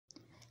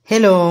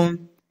Hello,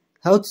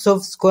 how to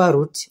solve square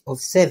root of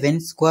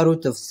 7, square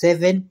root of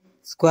 7,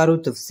 square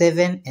root of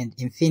 7 and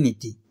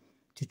infinity.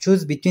 To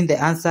choose between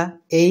the answer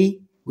A,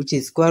 which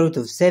is square root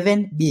of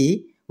 7,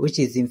 B, which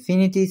is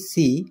infinity,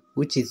 C,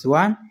 which is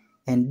 1,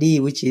 and D,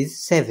 which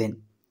is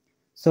 7.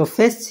 So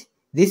first,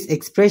 this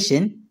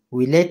expression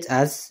we let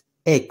as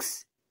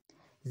x.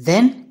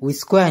 Then we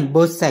square on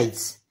both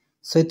sides.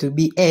 So it will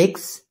be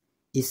x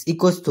is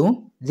equals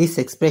to this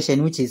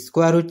expression, which is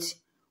square root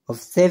of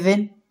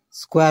 7,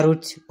 square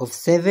root of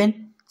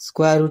 7,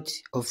 square root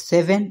of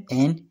 7,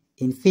 and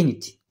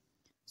infinity.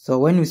 So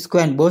when we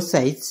square on both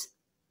sides,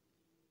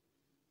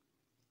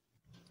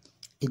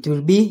 it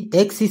will be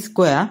x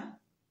square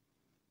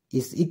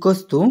is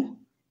equals to,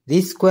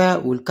 this square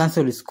will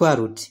cancel with square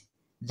root.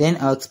 Then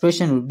our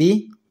expression will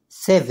be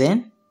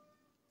 7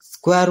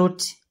 square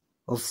root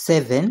of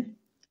 7,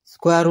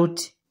 square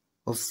root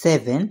of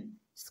 7,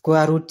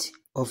 square root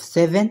of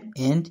 7,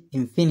 and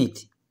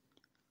infinity.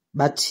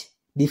 But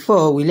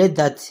before we let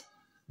that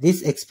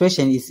this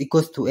expression is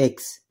equals to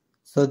x.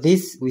 So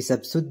this, we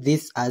substitute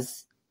this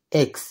as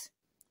x.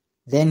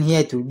 Then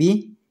here it will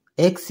be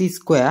x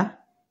square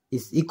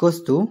is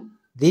equals to,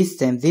 this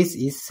time this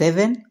is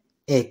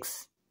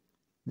 7x.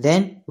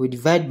 Then we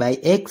divide by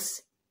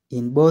x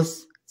in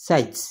both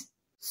sides.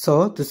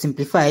 So to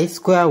simplify,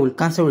 square will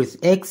cancel with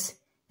x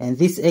and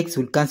this x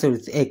will cancel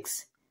with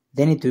x.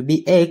 Then it will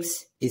be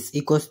x is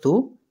equals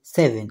to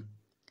 7.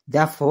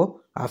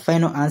 Therefore, our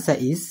final answer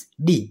is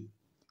D.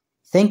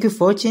 Thank you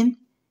for watching.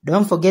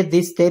 Don't forget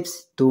these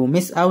steps to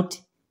miss out.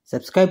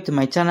 Subscribe to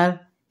my channel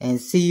and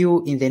see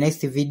you in the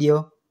next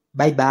video.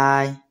 Bye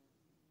bye.